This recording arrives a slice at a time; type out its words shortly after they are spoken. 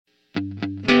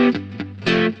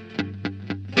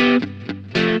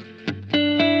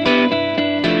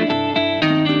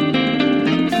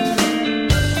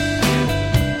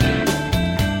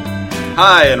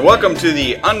Hi, and welcome to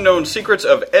the Unknown Secrets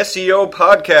of SEO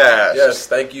podcast. Yes,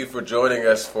 thank you for joining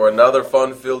us for another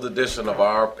fun-filled edition of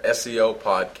our SEO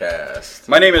podcast.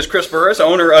 My name is Chris Burris,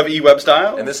 owner of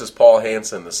eWebStyle. And this is Paul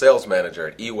Hansen, the sales manager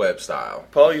at eWebStyle.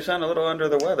 Paul, you sound a little under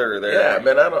the weather there. Yeah,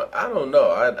 man, I don't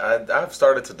know. I've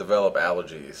started to develop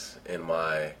allergies in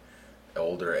my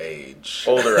older age.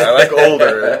 Older, I like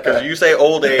older, because you say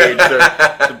old age,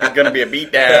 there's going to be a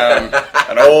beat down,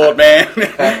 an old man,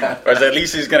 or at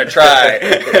least he's going to try.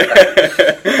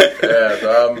 Yeah,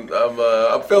 so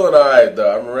I'm feeling all right,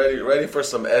 though. I'm ready for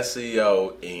some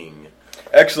SEO-ing.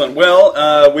 Excellent.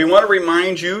 Well, we want to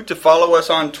remind you to follow us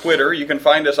on Twitter. You can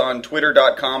find us on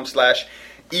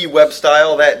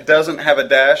twitter.com/eWebStyle. That doesn't have a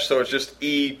dash, so it's just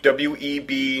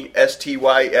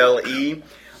EWEBSTYLE.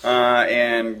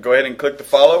 And go ahead and click the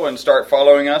follow and start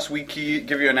following us. We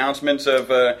give you announcements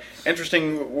of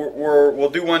interesting.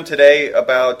 We'll do one today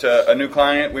about a new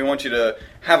client. We want you to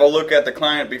have a look at the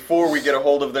client before we get a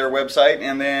hold of their website,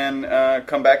 and then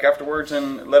come back afterwards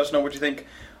and let us know what you think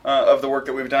of the work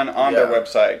that we've done on their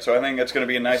website. So I think that's going to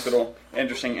be a nice little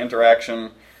interesting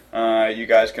interaction. You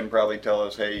guys can probably tell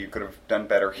us, hey, you could have done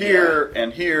better here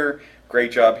and here.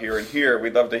 Great job here and here.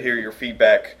 We'd love to hear your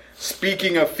feedback.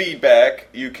 Speaking of feedback,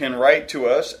 you can write to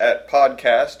us at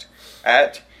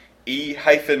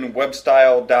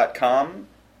podcast@e-webstyle.com.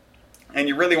 And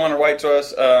you really want to write to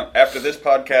us after this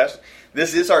podcast.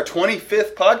 This is our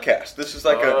 25th podcast. This is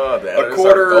like a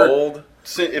quarter. Gold.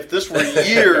 If this were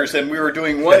years and we were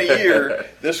doing one a year,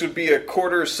 this would be a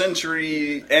quarter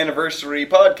century anniversary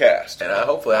podcast. And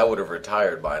hopefully I would have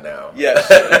retired by now.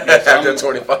 Yes. After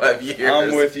 25 years.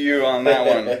 I'm with you on that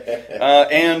one.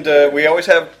 And we always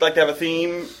like to have a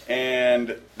theme.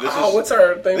 And what's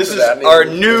our theme? This is our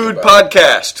nude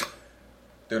podcast.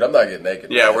 Dude, I'm not getting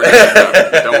naked. Yeah, we're not.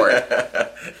 Don't worry.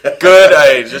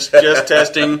 Good. Just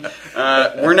testing.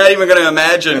 We're not even going to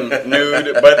imagine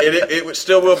nude, but it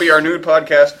still will be our nude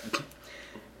podcast.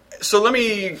 So let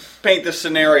me paint this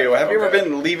scenario. Have you ever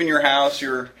been leaving your house?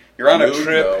 You're on nude, a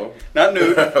trip. No. Not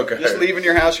nude. Okay. Just leaving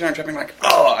your house. You're on a trip. And you're like,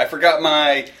 I forgot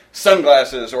my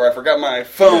sunglasses, or I forgot my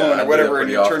phone, or whatever,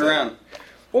 and you turn around.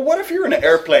 Well, what if you're in an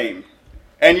airplane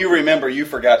and you remember you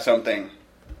forgot something?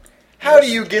 How do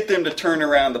you get them to turn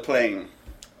around the plane?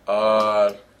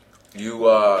 Apparently,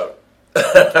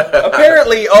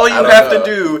 all you have to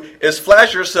do is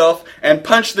flash yourself and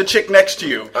punch the chick next to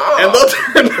you, and they'll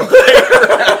turn the plane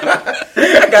around.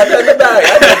 I got that today.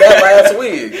 I did that last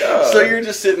week. So you're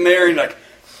just sitting there and you're like,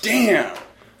 damn,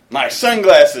 my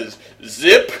sunglasses,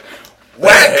 zip,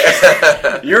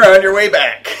 whack, you're on your way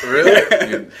back. Really?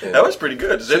 That was pretty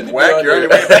good. Zip, whack, you're on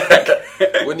your way back.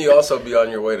 Wouldn't you also be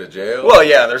on your way to jail? Well,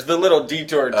 yeah, there's the little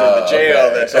detour to the jail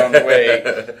that's on the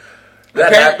way.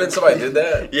 That happened? Somebody did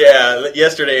that? Yeah,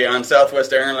 yesterday on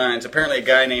Southwest Airlines, apparently a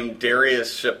guy named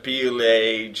Darius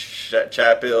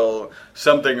Chapil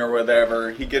something or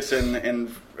whatever, he gets in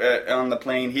on the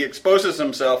plane, he exposes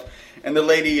himself, and the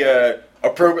lady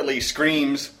appropriately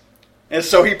screams, and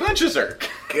so he punches her.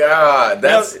 God,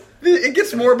 that's... Now, it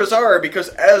gets more bizarre because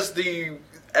as the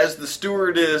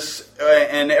stewardess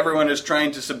and everyone is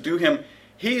trying to subdue him,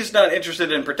 he's not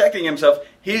interested in protecting himself,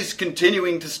 he's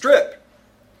continuing to strip.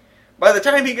 By the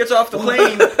time he gets off the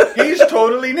plane, he's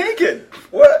totally naked.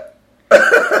 What?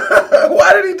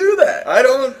 Why did he do that? I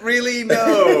don't really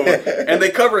know. And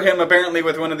they cover him apparently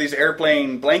with one of these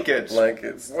airplane blankets.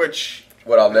 Which...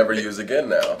 What I'll never use again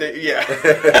now. Yeah.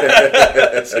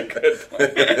 That's a good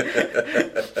point.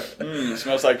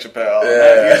 Smells like Chappelle. I'm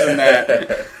not using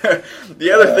that.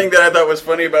 The other thing that I thought was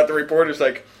funny about the report is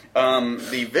the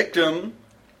victim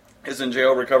is in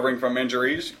jail recovering from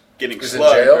injuries. Getting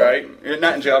slugged, right?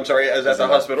 Not in jail, I'm sorry, at the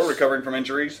hospital, recovering from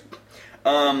injuries.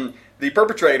 The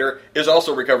perpetrator is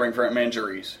also recovering from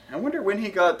injuries. I wonder when he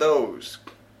got those.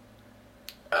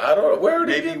 I don't know. Where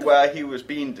did Maybe while he was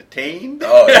being detained?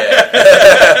 Oh, yeah.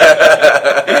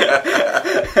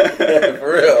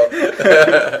 For real.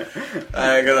 Because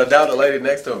I doubt the lady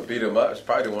next to him beat him up. She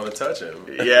probably didn't want to touch him.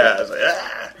 Yeah. I was like,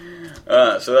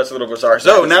 so that's a little bizarre.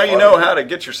 So now you know how to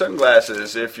get your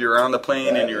sunglasses if you're on the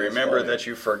plane and you remember that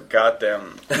you forgot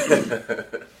them.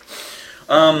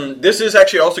 This is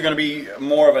actually also going to be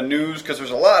more of a news because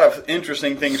there's a lot of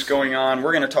interesting things going on.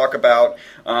 We're going to talk about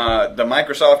the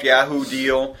Microsoft Yahoo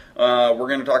deal. We're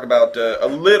going to talk about a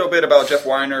little bit about Jeff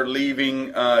Weiner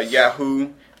leaving Yahoo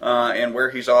and where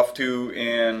he's off to,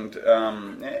 and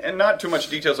not too much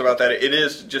details about that. It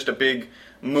is just a big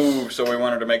move, so we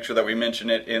wanted to make sure that we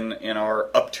mention it in our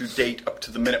up-to-date,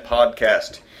 up-to-the-minute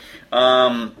podcast.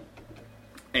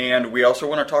 And we also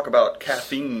want to talk about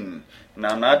caffeine. Now,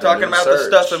 I'm not talking about the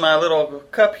stuff in my little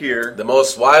cup here. The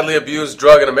most widely abused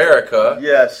drug in America.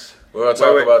 Yes. We're going to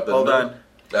talk about the... Hold on.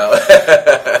 No.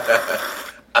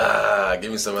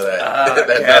 Give me some of that.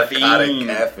 That caffeine. narcotic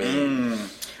caffeine.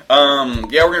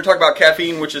 Yeah, we're going to talk about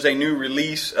caffeine, which is a new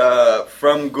release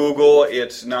from Google.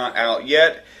 It's not out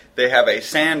yet. They have a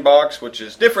sandbox, which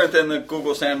is different than the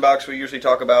Google sandbox we usually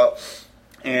talk about.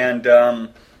 And we're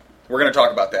going to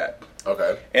talk about that.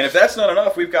 Okay. And if that's not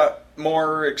enough, we've got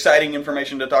more exciting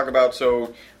information to talk about.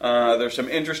 So there's some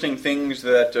interesting things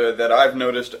that I've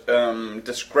noticed,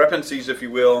 discrepancies, if you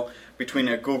will, between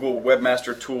a Google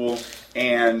Webmaster Tool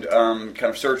and kind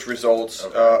of search results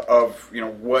of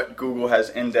what Google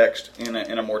has indexed in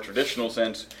a more traditional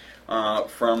sense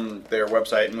from their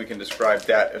website, and we can describe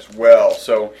that as well.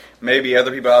 So maybe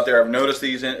other people out there have noticed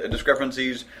these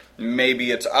discrepancies.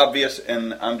 Maybe it's obvious,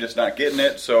 and I'm just not getting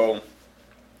it. So,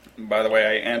 by the way,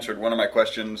 I answered one of my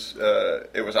questions.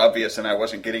 It was obvious, and I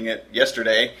wasn't getting it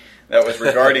yesterday. That was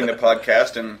regarding the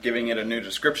podcast and giving it a new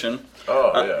description.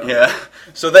 Oh, yeah.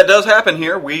 So that does happen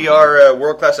here. We are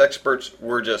world-class experts.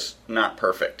 We're just not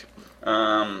perfect.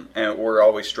 And we're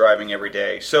always striving every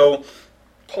day. So,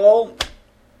 Paul,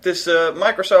 this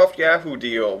Microsoft Yahoo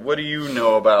deal, what do you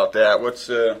know about that? What's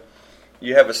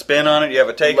you have a spin on it? You have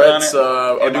a take on it? Do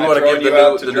you want to give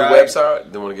the new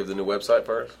website? Do you want to give the new website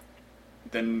first?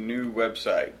 The new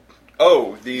website.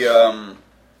 Oh, the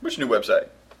which new website?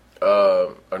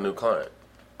 Our new client.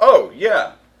 Oh,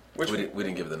 yeah. We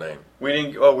didn't give the name. We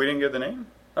didn't give the name?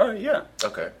 Oh, yeah.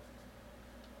 Okay.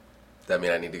 That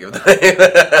mean I need to give the name?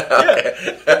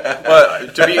 Yeah. Well,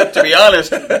 to be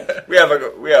honest, we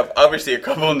have obviously a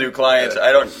couple of new clients.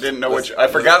 I didn't know which. I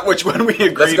forgot which one we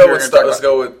agreed. Let's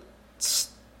go with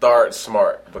Start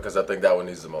Smart, because I think that one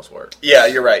needs the most work. Yeah,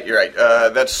 you're right.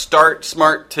 That's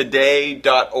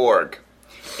startsmarttoday.org.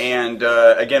 And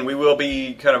again, we will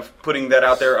be kind of putting that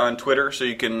out there on Twitter, so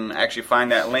you can actually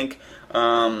find that link.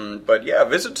 But yeah,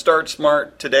 visit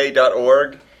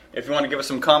startsmarttoday.org. If you want to give us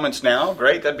some comments now,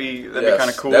 great. That'd be kind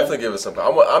of cool. Definitely give us some.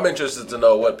 I'm interested to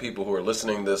know what people who are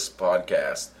listening to this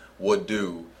podcast would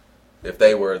do if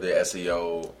they were the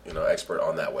SEO expert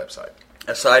on that website.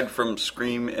 Aside from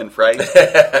scream and fright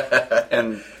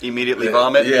and immediately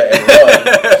vomit. Yeah, and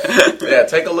run. Yeah,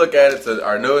 take a look at it. To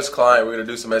our newest client, we're going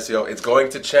to do some SEO. It's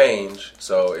going to change,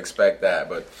 so expect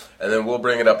that. And then we'll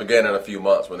bring it up again in a few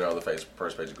months when they're on the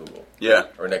first page of Google. Yeah.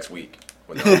 Or next week.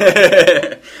 But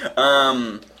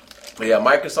yeah,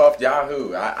 Microsoft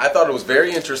Yahoo. I thought it was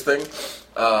very interesting.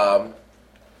 I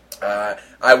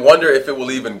wonder if it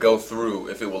will even go through,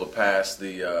 if it will pass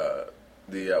the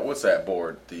what's that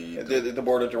board? The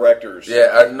board of directors.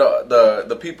 Yeah, no,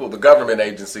 the people, the government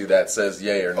agency that says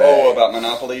yay or nay. Oh, about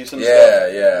monopolies and stuff?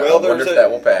 Yeah. Well, I wonder if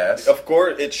that will pass. Of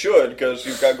course, it should, because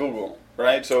you've got Google,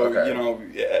 right? So,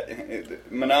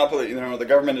 monopoly, the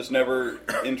government is never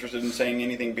interested in saying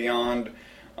anything beyond,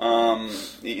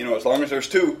 as long as there's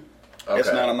two,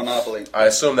 it's not a monopoly. I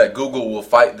assume that Google will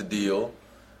fight the deal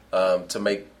to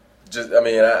make...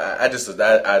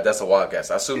 that's a wild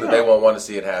guess. I assume that they won't want to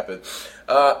see it happen.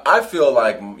 I feel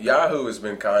like Yahoo has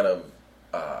been kind of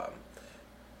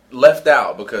left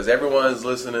out because everyone's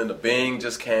listening to Bing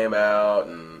just came out,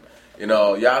 and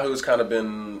Yahoo's kind of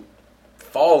been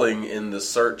falling in the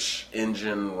search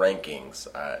engine rankings.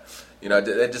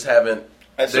 They just haven't.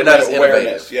 They're not as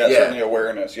innovative. Yeah, certainly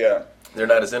awareness. Yeah, they're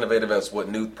not as innovative as what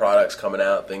new products coming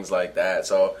out, things like that.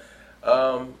 So.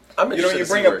 I'm interested to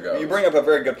see where it goes. You bring up a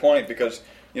very good point because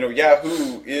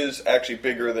Yahoo is actually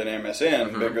bigger than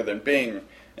MSN, bigger than Bing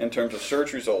in terms of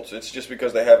search results. It's just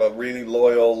because they have a really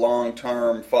loyal,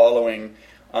 long-term following.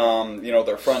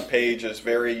 Their front page is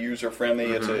very user-friendly.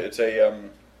 It's a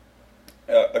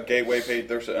gateway page.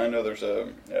 There's a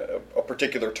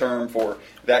particular term for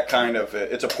that kind of.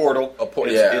 It's a portal.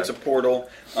 It's a portal.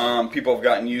 People have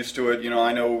gotten used to it.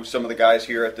 I know some of the guys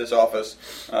here at this office.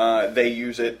 They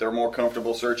use it. They're more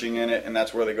comfortable searching in it, and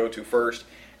that's where they go to first.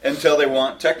 Until they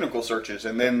want technical searches,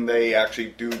 and then they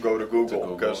actually do go to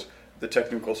Google because the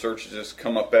technical searches just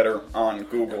come up better on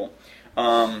Google.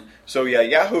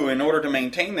 Yahoo, in order to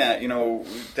maintain that,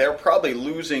 they're probably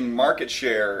losing market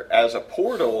share as a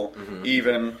portal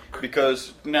even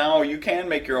because now you can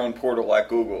make your own portal like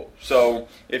Google. So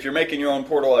if you're making your own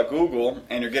portal like Google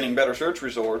and you're getting better search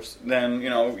results, then,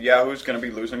 Yahoo's going to be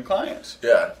losing clients.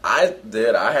 Yeah, I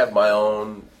have my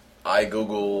own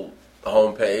iGoogle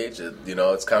homepage.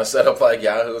 It's kind of set up like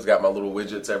Yahoo. It's got my little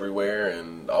widgets everywhere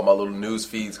and all my little news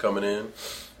feeds coming in.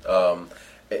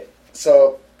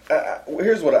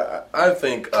 Here's what I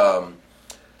think. Let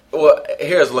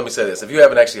me say this. If you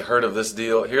haven't actually heard of this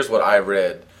deal, here's what I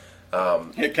read.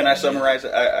 Can I summarize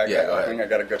it? I think I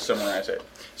got to go summarize it.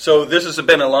 So this has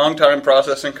been a long time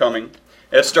process in coming.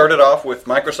 It started off with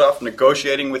Microsoft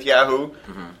negotiating with Yahoo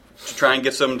to try and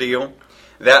get some deal.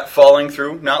 That falling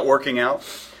through, not working out.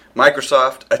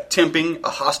 Microsoft attempting a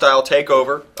hostile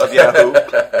takeover of Yahoo.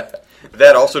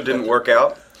 That also didn't work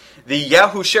out. The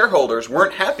Yahoo shareholders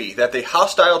weren't happy that the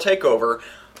hostile takeover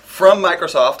from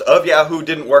Microsoft of Yahoo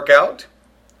didn't work out.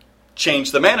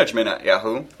 Changed the management at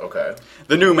Yahoo. Okay.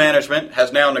 The new management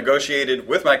has now negotiated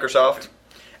with Microsoft,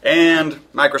 and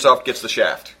Microsoft gets the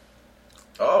shaft.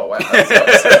 Oh, wow.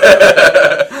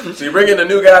 So you bring in a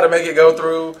new guy to make it go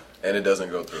through, and it doesn't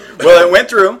go through. Well, it went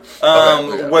through.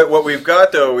 Okay. What we've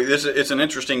got, though, it's an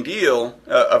interesting deal.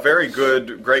 A very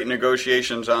great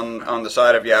negotiations on the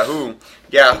side of Yahoo.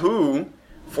 Yahoo,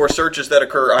 for searches that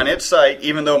occur on its site,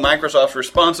 even though Microsoft's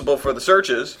responsible for the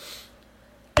searches,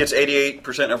 gets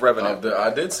 88% of revenue.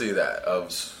 I did see that.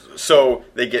 So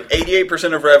they get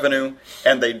 88% of revenue,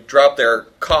 and they drop their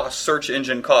search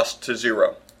engine cost to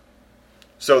zero.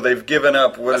 So they've given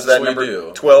up, what is that number?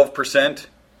 12%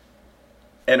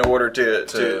 in order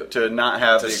to not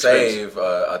have to the save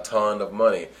a ton of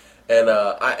money. And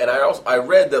I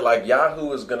read that like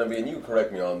Yahoo is going to be, and you can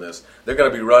correct me on this, they're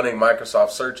going to be running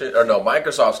Microsoft Search,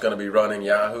 Microsoft's going to be running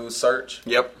Yahoo Search.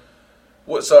 Yep.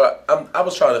 So I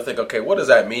was trying to think, okay, what does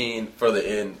that mean for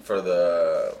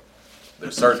the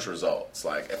search results?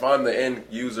 Like, if I'm the end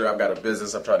user, I've got a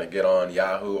business, I'm trying to get on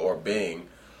Yahoo or Bing,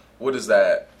 what is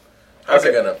that? How's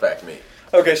it going to affect me?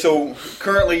 Okay, so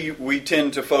currently we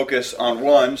tend to focus on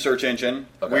one search engine.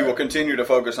 Okay. We will continue to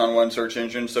focus on one search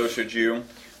engine, so should you.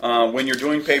 When you're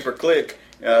doing pay-per-click,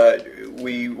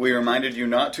 we reminded you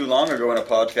not too long ago in a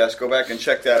podcast, go back and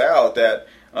check that out, that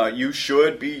you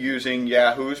should be using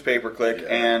Yahoo's pay-per-click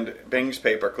and Bing's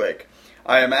pay-per-click.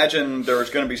 I imagine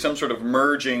there's going to be some sort of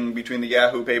merging between the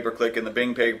Yahoo pay-per-click and the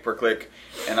Bing pay-per-click,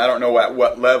 and I don't know at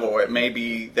what level. It may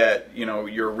be that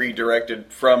you're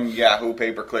redirected from Yahoo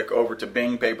pay-per-click over to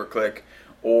Bing pay-per-click,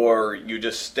 or you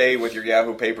just stay with your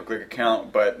Yahoo pay-per-click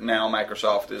account, but now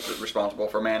Microsoft is responsible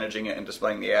for managing it and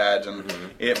displaying the ads, and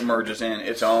it merges in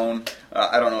its own.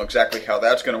 I don't know exactly how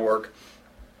that's going to work.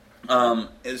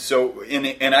 So in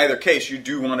either case, you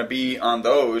do want to be on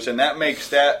those, and that makes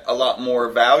that a lot more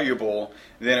valuable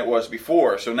than it was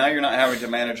before. So now you're not having to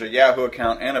manage a Yahoo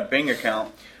account and a Bing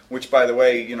account, which, by the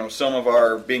way, some of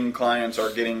our Bing clients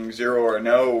are getting 0 or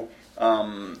no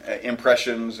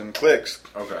impressions and clicks.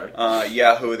 Okay.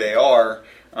 Yahoo, they are.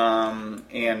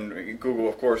 And Google,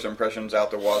 of course, impressions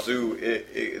out the wazoo.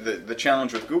 The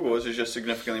challenge with Google is it's just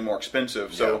significantly more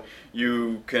expensive. So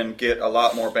you can get a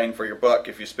lot more bang for your buck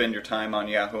if you spend your time on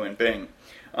Yahoo and Bing.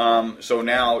 So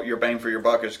now your bang for your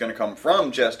buck is going to come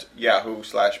from just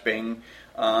Yahoo/Bing.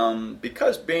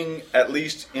 Because Bing, at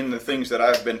least in the things that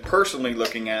I've been personally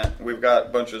looking at, we've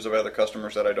got bunches of other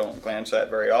customers that I don't glance at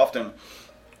very often.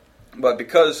 But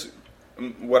because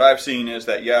what I've seen is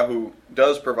that Yahoo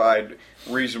does provide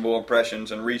reasonable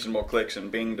impressions and reasonable clicks,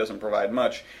 and Bing doesn't provide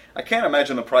much, I can't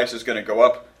imagine the price is going to go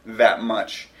up that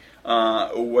much.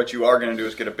 What you are going to do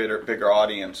is get a bigger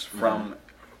audience from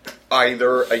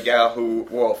either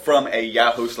from a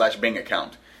Yahoo/Bing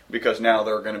account, because now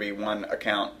they're going to be one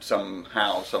account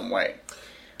somehow, some way.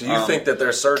 Do you think that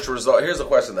their search result? Here's a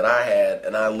question that I had,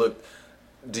 and I looked.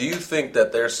 Do you think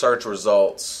that their search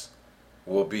results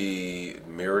will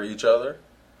mirror each other?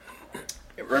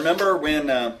 Remember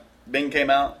when Bing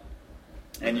came out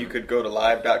and you could go to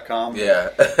live.com? Yeah.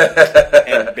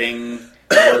 And Bing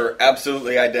were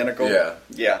absolutely identical?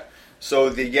 Yeah. So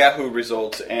the Yahoo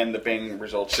results and the Bing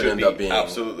results should end up be being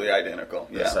absolutely identical.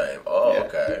 The same. Oh, Yeah.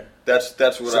 okay. That's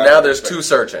what. So now there's two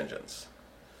search engines.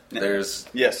 There's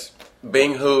yes,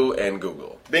 Bing Who and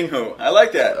Google. Bing Who. I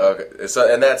like that. Okay.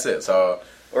 So and that's it. So.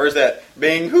 Or is that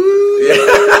Bing Who? Yeah.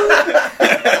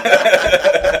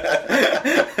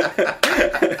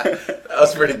 That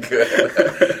was pretty good.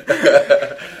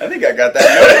 I think I got that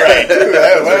note right too.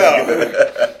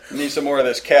 Wow. Need some more of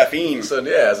this caffeine. So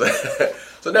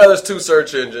so now there's two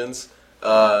search engines.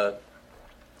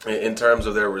 In terms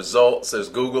of their results, there's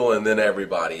Google and then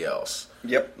everybody else.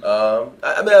 Yep. I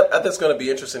think it's going to be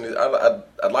interesting.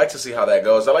 I'd like to see how that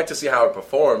goes. I'd like to see how it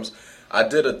performs. I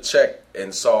did a check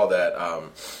and saw that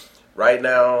right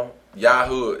now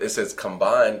Yahoo, it says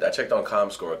combined. I checked on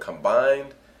ComScore.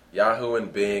 Combined, Yahoo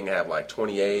and Bing have like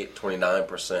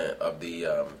 29% of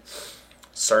the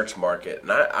search market.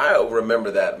 And I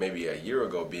remember that maybe a year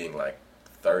ago being like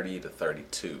 30 to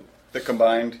 32. The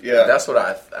combined, yeah. That's what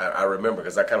I remember,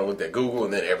 because I kind of looked at Google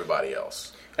and then everybody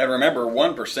else. And remember,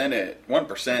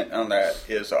 1% on that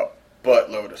is a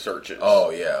buttload of searches.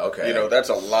 Oh, yeah, okay. That's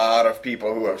a lot of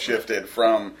people who have shifted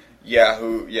from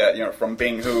Yahoo, from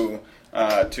Bing Who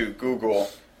to Google,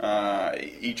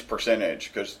 each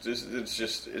percentage, because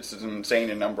it's an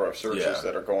insane number of searches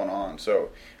that are going on. So,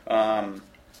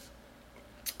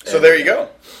 So there you go.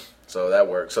 So that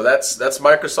works. So that's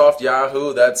Microsoft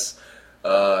Yahoo. That's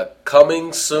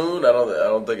coming soon. I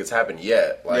don't think it's happened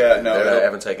yet. Like, yeah, no, they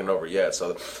haven't taken over yet.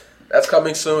 So that's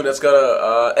coming soon. That's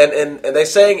gonna and they're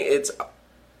saying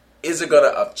is it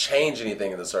gonna change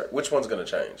anything in the search? Which one's gonna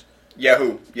change?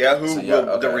 Yahoo.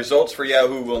 So, The results for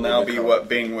Yahoo will now be what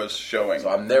Bing was showing. So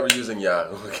I'm never using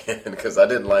Yahoo again because I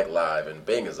didn't like Live, and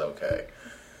Bing is okay.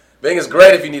 Bing is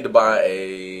great if you need to buy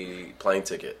a plane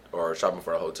ticket or shopping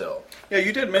for a hotel. Yeah,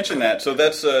 you did mention that. So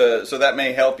that's so that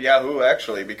may help Yahoo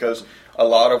actually, because a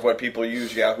lot of what people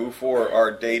use Yahoo for are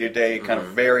day-to-day kind of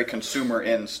very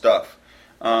consumer-end stuff.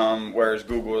 Whereas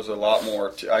Google is a lot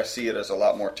more. I see it as a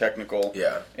lot more technical.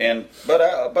 Yeah.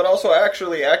 But also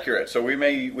actually accurate. So we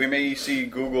may see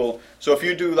Google. So if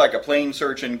you do like a plane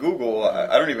search in Google,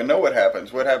 I don't even know what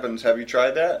happens. What happens? Have you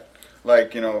tried that?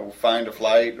 Like, find a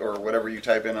flight or whatever you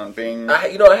type in on Bing. I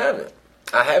haven't.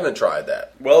 I haven't tried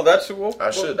that. Well, I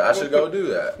should go do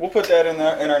that. We'll put that in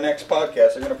our next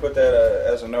podcast. I'm going to put that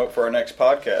as a note for our next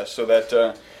podcast, so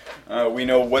that we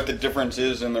know what the difference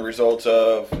is in the results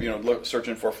of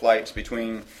searching for flights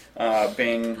between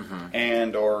Bing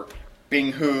or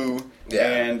Bing Who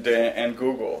and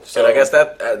Google. So, and I guess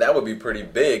that would be pretty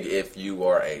big if you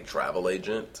are a travel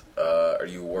agent or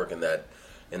you work in the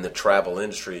travel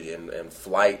industry and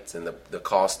flights and the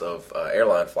cost of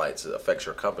airline flights affects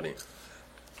your company.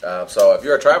 So if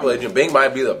you're a travel agent, Bing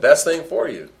might be the best thing for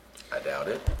you. I doubt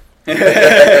it.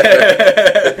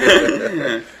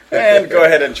 And go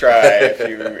ahead and try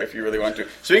if you really want to.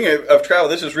 Speaking of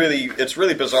travel, it's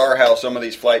really bizarre how some of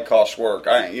these flight costs work.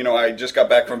 I just got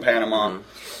back from Panama,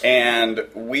 and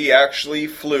we actually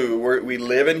flew. We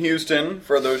live in Houston.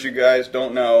 For those of you guys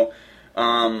don't know,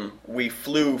 we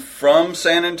flew from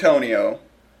San Antonio,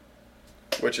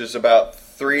 which is about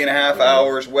 3.5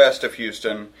 hours west of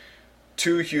Houston,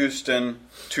 to Houston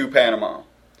to Panama.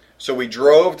 So we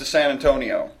drove to San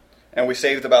Antonio, and we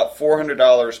saved about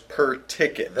 $400 per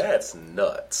ticket. That's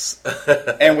nuts.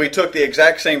 And we took the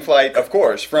exact same flight, of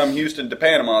course, from Houston to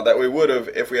Panama that we would have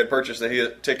if we had purchased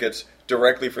the tickets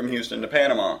directly from Houston to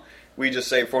Panama. We just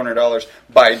saved $400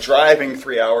 by driving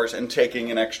 3 hours and taking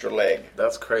an extra leg.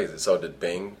 That's crazy. So did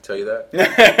Bing tell you that?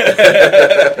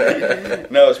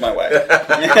 No, it's my wife.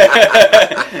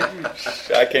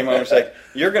 I came home and was like,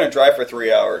 "You're going to drive for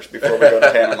 3 hours before we go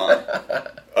to Panama."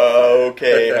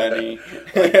 Okay, honey.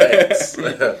 Thanks.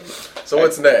 So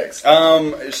what's next?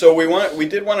 So we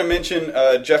did want to mention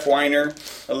Jeff Weiner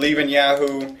leaving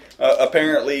Yahoo.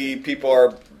 Apparently, people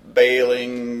are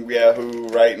bailing Yahoo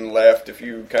right and left. If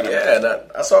you kind of and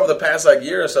I saw over the past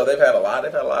year or so they've had a lot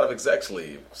of execs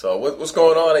leave. So what's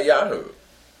going on at Yahoo?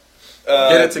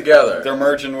 Get it together. They're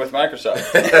merging with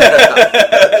Microsoft.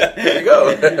 There you go.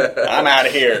 I'm out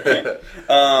of here.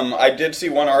 I did see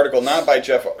one article, not by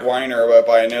Jeff Weiner, but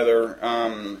by another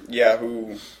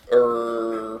Yahoo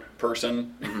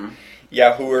person,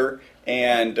 Yahooer.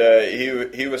 And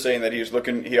he was saying that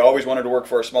he always wanted to work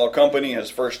for a small company. His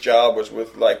first job was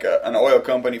with an oil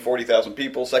company, 40,000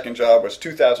 people. Second job was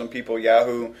 2,000 people,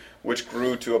 Yahoo, which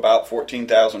grew to about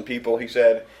 14,000 people, he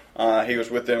said. He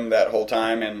was with them that whole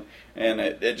time, and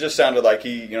it just sounded like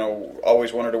he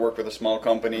always wanted to work with a small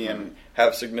company and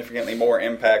have significantly more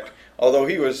impact. Although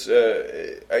he was,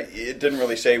 it didn't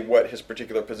really say what his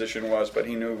particular position was, but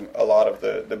he knew a lot of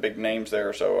the big names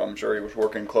there, so I'm sure he was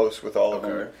working close with all of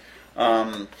them.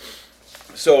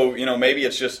 So maybe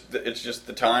it's just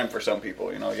the time for some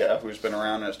people. Yahoo's been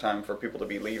around, and it's time for people to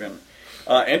be leaving.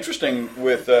 Interesting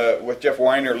with Jeff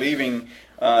Weiner leaving.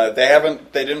 They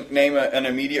didn't name an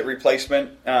immediate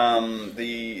replacement.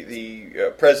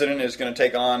 The president is going to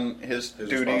take on his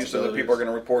duties, so that people are going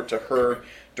to report to her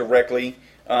directly.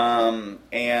 And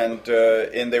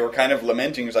they were kind of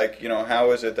lamenting,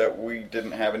 how is it that we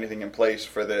didn't have anything in place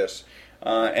for this?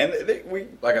 We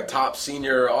like a top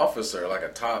senior officer, like a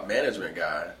top management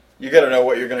guy. You got to know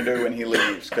what you're going to do when he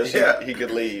leaves, because he could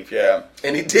leave, yeah.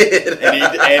 And he did.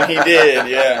 and he did,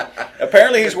 yeah.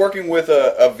 Apparently, he's working with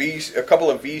a couple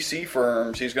of VC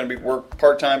firms. He's going to be work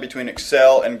part-time between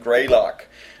Excel and Greylock,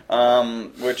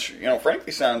 which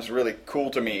frankly sounds really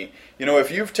cool to me.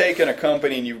 If you've taken a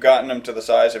company and you've gotten them to the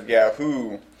size of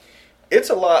Yahoo, it's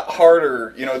a lot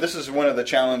harder. This is one of the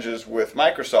challenges with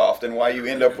Microsoft, and why you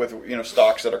end up with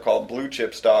stocks that are called blue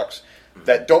chip stocks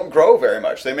that don't grow very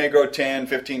much. They may grow 10,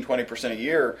 15, 20% a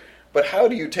year, but how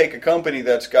do you take a company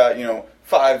that's got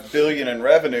 $5 billion in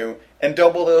revenue and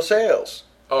double those sales?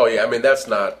 Oh yeah, I mean that's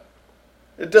not.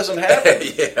 It doesn't happen.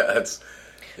 Yeah,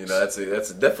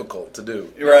 that's difficult to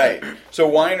do. Right. So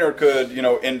Weiner could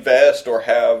invest or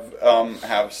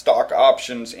have stock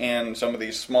options in some of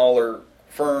these smaller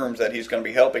firms that he's going to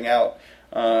be helping out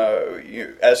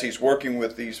as he's working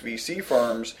with these VC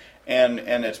firms, and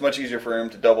it's much easier for him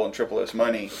to double and triple his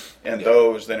money in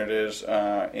those than it is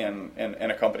in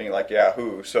a company like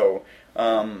Yahoo. So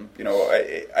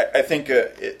I think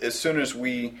as soon as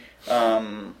we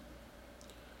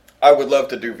I would love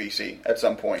to do VC at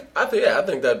some point. I think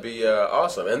that'd be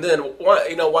awesome. And then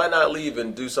why not leave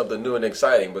and do something new and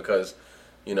exciting? Because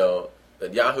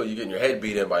at Yahoo, you're getting your head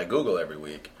beat in by Google every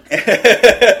week.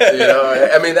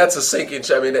 I mean, that's a sinking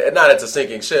ship. I mean, not it's a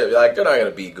sinking ship. Like, they're not going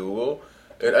to beat Google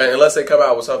unless they come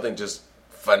out with something just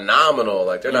phenomenal.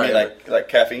 Like, they're not like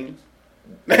caffeine.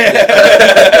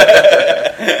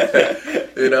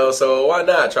 So why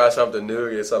not try something new,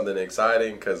 get something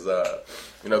exciting? Because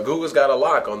Google's got a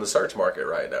lock on the search market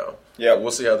right now. Yeah,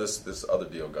 we'll see how this other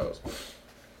deal goes.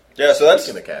 Yeah, so that's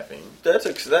speaking of caffeine. That's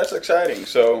exciting.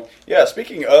 So yeah,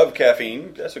 speaking of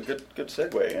caffeine, that's a good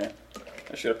segue. Yeah.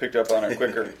 I should have picked up on it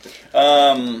quicker.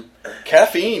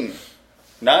 Caffeine,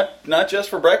 not just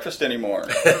for breakfast anymore.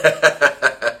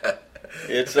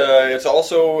 It's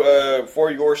also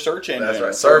for your search engine. That's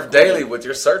right. Serve daily with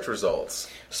your search results.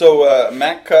 So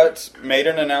Matt Cutts made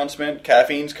an announcement.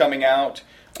 Caffeine's coming out.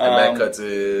 And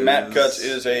Matt Cutts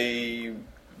is a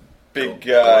big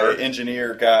guy,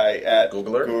 engineer guy at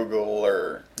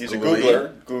Googler. He's a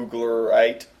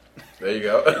Googlerite. There you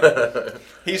go.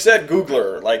 He said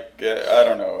Googler, I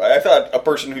don't know. I thought a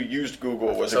person who used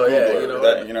Google was a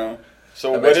Googler. Yeah,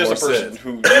 So what is a person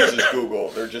who uses Google?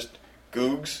 They're just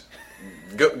googs?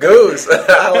 Googs.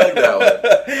 I like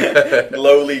that one.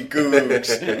 Lowly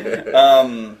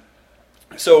googs.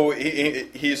 So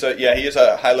he is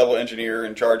a high-level engineer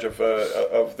in charge of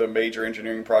the major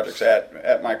engineering projects at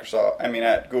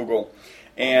at Google,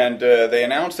 and they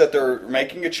announced that they're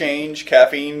making a change.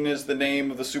 Caffeine is the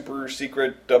name of the super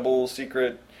secret, double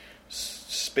secret,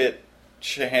 spit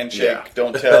handshake,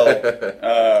 don't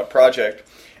tell project.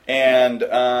 And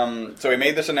so he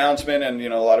made this announcement, and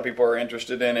a lot of people are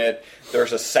interested in it.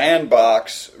 There's a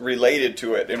sandbox related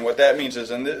to it, and what that means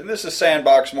is, and this is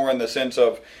sandbox more in the sense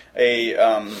of a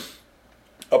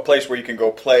place where you can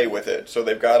go play with it. So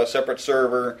they've got a separate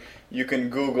server. You can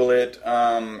Google it,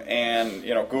 and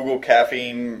Google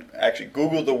caffeine. Actually,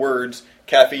 Google the words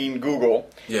caffeine Google,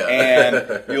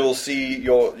 and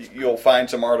you'll find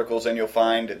some articles, and you'll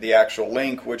find the actual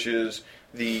link, which is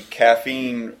the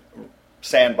caffeine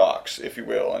sandbox, if you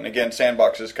will. And again,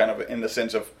 sandbox is kind of in the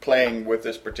sense of playing with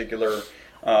this particular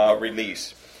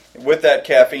release. With that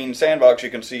caffeine sandbox, you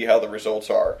can see how the results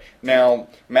are. Now,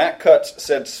 Matt Cutts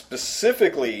said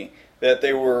specifically that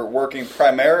they were working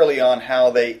primarily on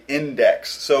how they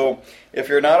index. So, if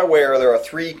you're not aware, there are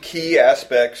three key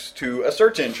aspects to a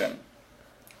search engine.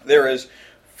 There is,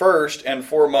 first and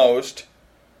foremost,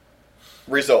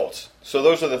 results. So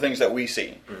those are the things that we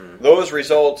see. Mm-hmm. Those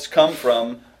results come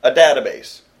from a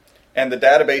database. And the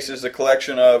database is a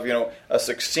collection of, a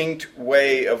succinct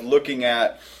way of looking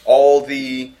at all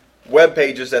the web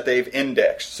pages that they've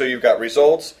indexed. So you've got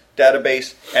results,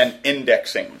 database, and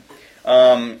indexing.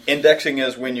 Indexing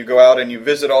is when you go out and you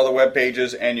visit all the web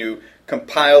pages and you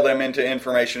compile them into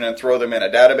information and throw them in a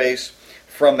database.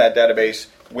 From that database,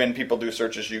 when people do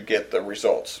searches, you get the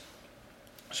results.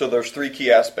 So there's three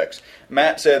key aspects.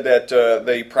 Matt said that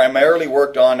they primarily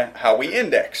worked on how we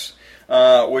index.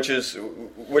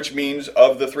 Which means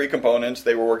of the three components,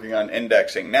 they were working on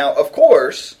indexing. Now, of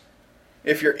course,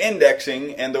 if you're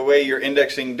indexing, and the way you're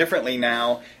indexing differently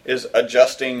now is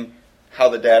adjusting how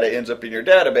the data ends up in your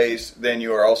database, then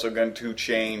you are also going to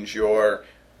change your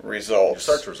results.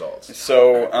 Your search results.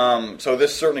 So, so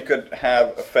this certainly could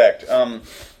have effect.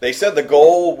 They said the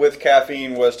goal with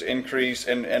caffeine was to increase,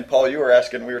 and Paul, we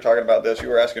were talking about this, you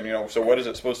were asking, so what is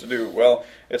it supposed to do? Well,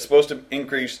 it's supposed to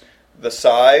increase the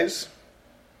size.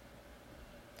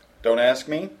 Don't ask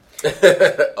me.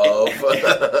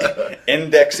 Of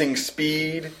indexing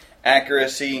speed,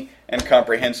 accuracy, and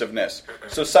comprehensiveness.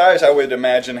 So size, I would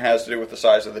imagine, has to do with the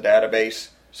size of the database.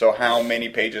 So how many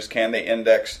pages can they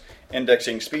index?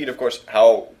 Indexing speed, of course,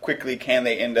 how quickly can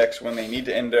they index when they need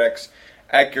to index?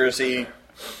 Accuracy.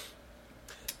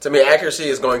 To me, accuracy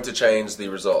is going to change the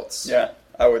results. Yeah,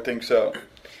 I would think so.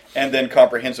 And then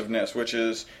comprehensiveness, which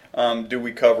is, do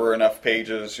we cover enough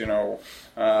pages?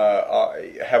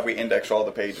 Have we indexed all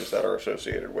the pages that are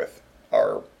associated with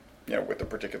our, with the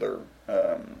particular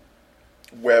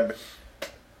web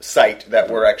site that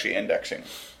we're actually indexing?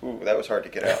 Ooh, that was hard to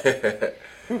get out.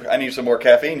 Ooh, I need some more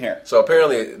caffeine here. So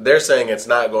apparently, they're saying it's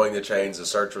not going to change the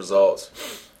search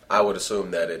results. I would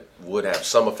assume that it would have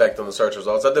some effect on the search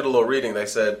results. I did a little reading. They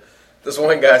said, this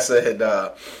one guy said,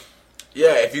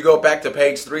 if you go back to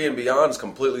page 3 and beyond, it's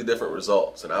completely different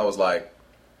results. And I was like,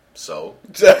 So?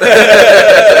 So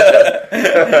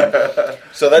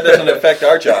that doesn't affect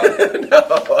our job. No.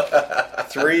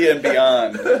 3 and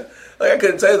beyond. Like, I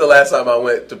couldn't tell you the last time I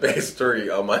went to page 3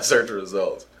 on my search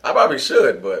results. I probably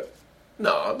should, but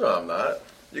no, I'm not.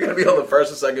 You're going to be on the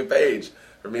first or second page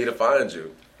for me to find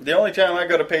you. The only time I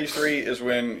go to page 3 is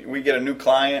when we get a new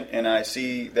client and I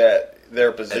see that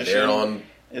their position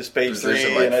is page 3, like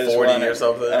and I just 40 want or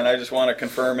something, and I just want to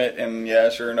confirm it. And yeah,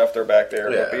 sure enough, they're back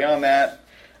there. Yeah. But beyond that,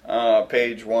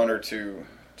 page 1 or 2,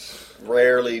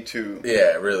 rarely 2.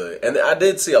 Yeah, really. And I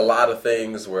did see a lot of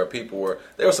things where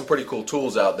there were some pretty cool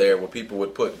tools out there where people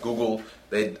would put Google.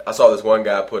 I saw this one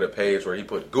guy put a page where he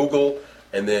put Google,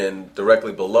 and then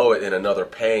directly below it in another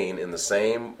pane in the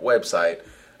same website,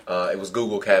 it was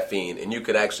Google Caffeine, and you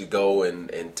could actually go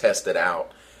and test it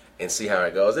out and see how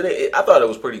it goes. And I thought it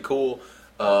was pretty cool.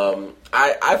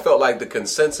 I felt like the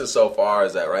consensus so far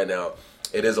is that right now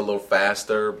it is a little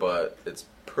faster, but it's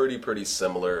pretty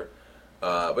similar.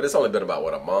 But it's only been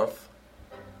about, a month?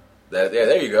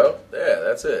 There you go. Yeah,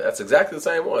 that's it. That's exactly the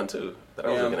same one, too, that I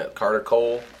was looking at. Carter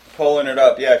Cole. Pulling it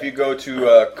up. Yeah, if you go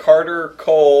to Carter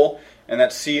Cole, and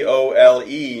that's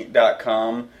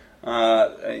COLE.com,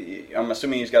 I'm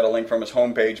assuming he's got a link from his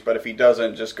homepage, but if he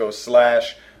doesn't, just go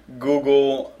 /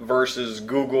 Google versus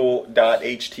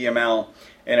Google.html,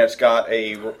 and it's got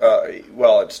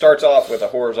it starts off with a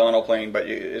horizontal plane, but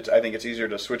I think it's easier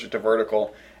to switch it to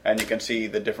vertical, and you can see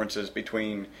the differences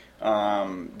between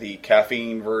the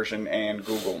caffeine version and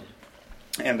Google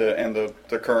and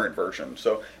the current version.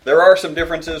 So there are some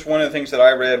differences. One of the things that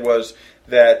I read was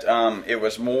that it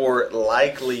was more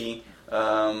likely.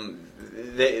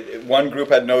 One group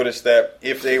had noticed that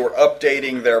if they were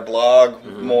updating their blog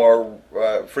more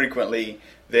frequently,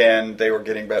 then they were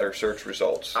getting better search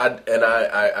results.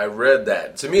 I read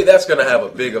that. To me, that's going to have a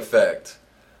big effect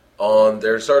on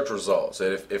their search results.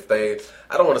 And if they,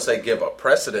 I don't want to say give a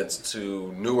precedence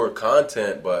to newer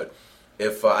content, but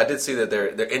if I did see that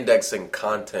they're indexing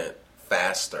content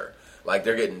faster, like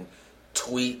they're getting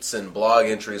tweets and blog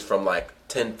entries from like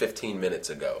 10, 15 minutes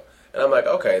ago. And I'm like,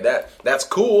 okay, that's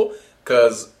cool,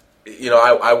 because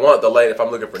I want if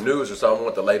I'm looking for news or something, I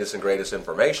want the latest and greatest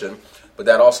information, but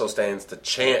that also stands to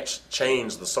change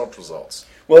the search results.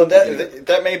 Well,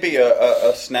 that may be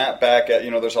a snapback at,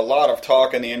 there's a lot of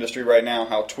talk in the industry right now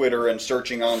how Twitter and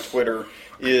searching on Twitter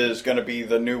is going to be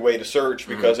the new way to search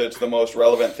because it's the most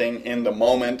relevant thing in the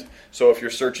moment. So if you're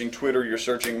searching Twitter, you're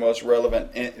searching most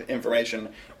relevant information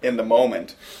in the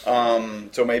moment.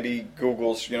 So maybe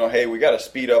Google's, hey, we got to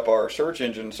speed up our search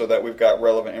engine so that we've got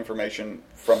relevant information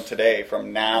from today,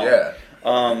 from now. Yeah.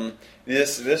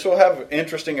 This will have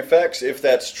interesting effects. If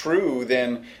that's true,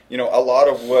 then a lot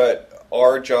of what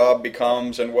our job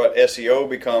becomes and what SEO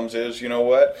becomes is,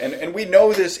 and we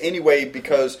know this anyway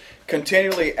because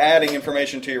continually adding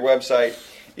information to your website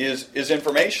is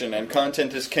information, and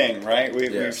content is king, right?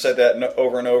 We've said that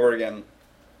over and over again.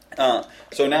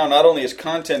 So now not only is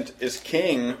content is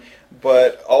king,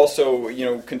 but also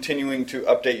continuing to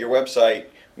update your website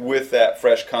with that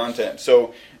fresh content.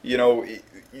 So you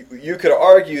could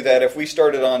argue that if we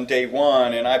started on day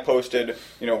 1 and I posted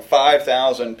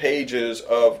 5,000 pages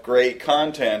of great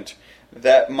content,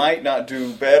 that might not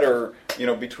do better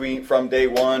from day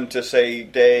 1 to say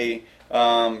day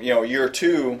year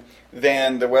 2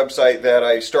 than the website that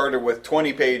I started with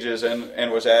 20 pages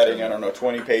and was adding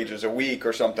 20 pages a week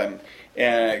or something.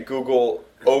 And Google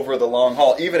over the long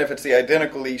haul, even if it's the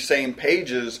identically same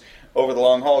pages over the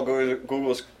long haul,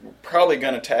 Google's probably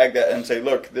going to tag that and say,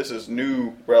 look, this is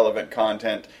new relevant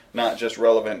content, not just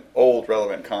old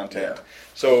relevant content. Yeah.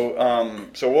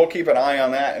 So we'll keep an eye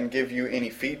on that and give you any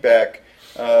feedback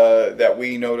that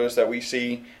we notice, that we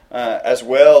see. As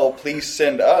well, please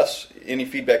send us any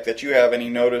feedback that you have, any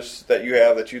notice that you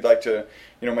have that you'd like to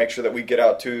make sure that we get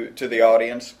out to the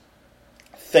audience.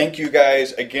 Thank you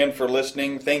guys again for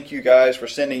listening. Thank you guys for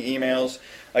sending emails.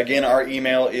 Again, our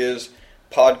email is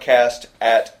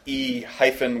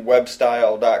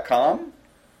podcast@e-webstyle.com.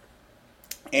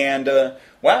 And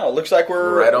wow, it looks like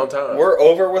we're right on time. We're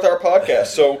over with our podcast.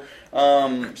 So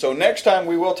next time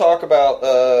we will talk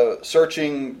about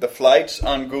searching the flights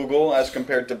on Google as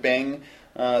compared to Bing,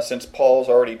 since Paul's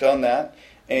already done that,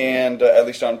 and at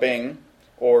least on Bing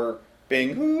or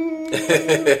Bing.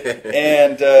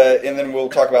 and then we'll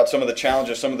talk about some of the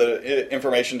challenges, some of the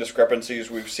information discrepancies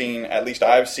we've seen, at least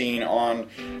I've seen, on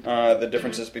the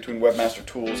differences between Webmaster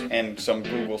Tools and some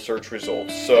Google search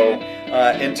results. So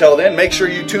until then, make sure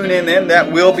you tune in then.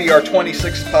 That will be our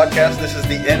 26th podcast. This is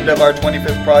the end of our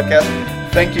 25th podcast.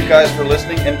 Thank you guys for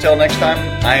listening. Until next time,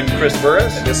 I'm Chris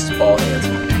Burris. And this is Paul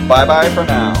Hansen. Bye-bye for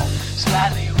now.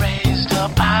 Slightly raised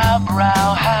up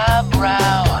eyebrow,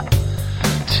 highbrow.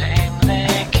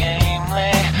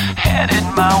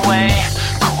 my way.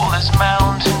 Cool as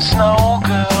mountain snow,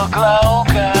 girl, glow,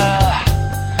 girl.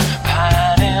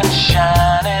 Pining,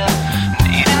 shining,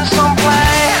 needing some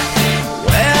play.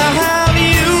 Where have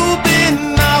you been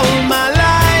all my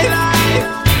life?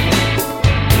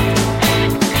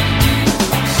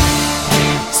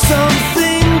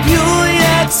 Something pure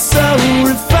yet so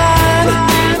refined.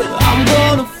 I'm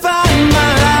gonna find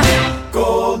my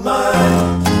gold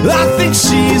mine. I think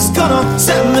she's gonna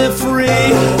set me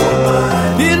free.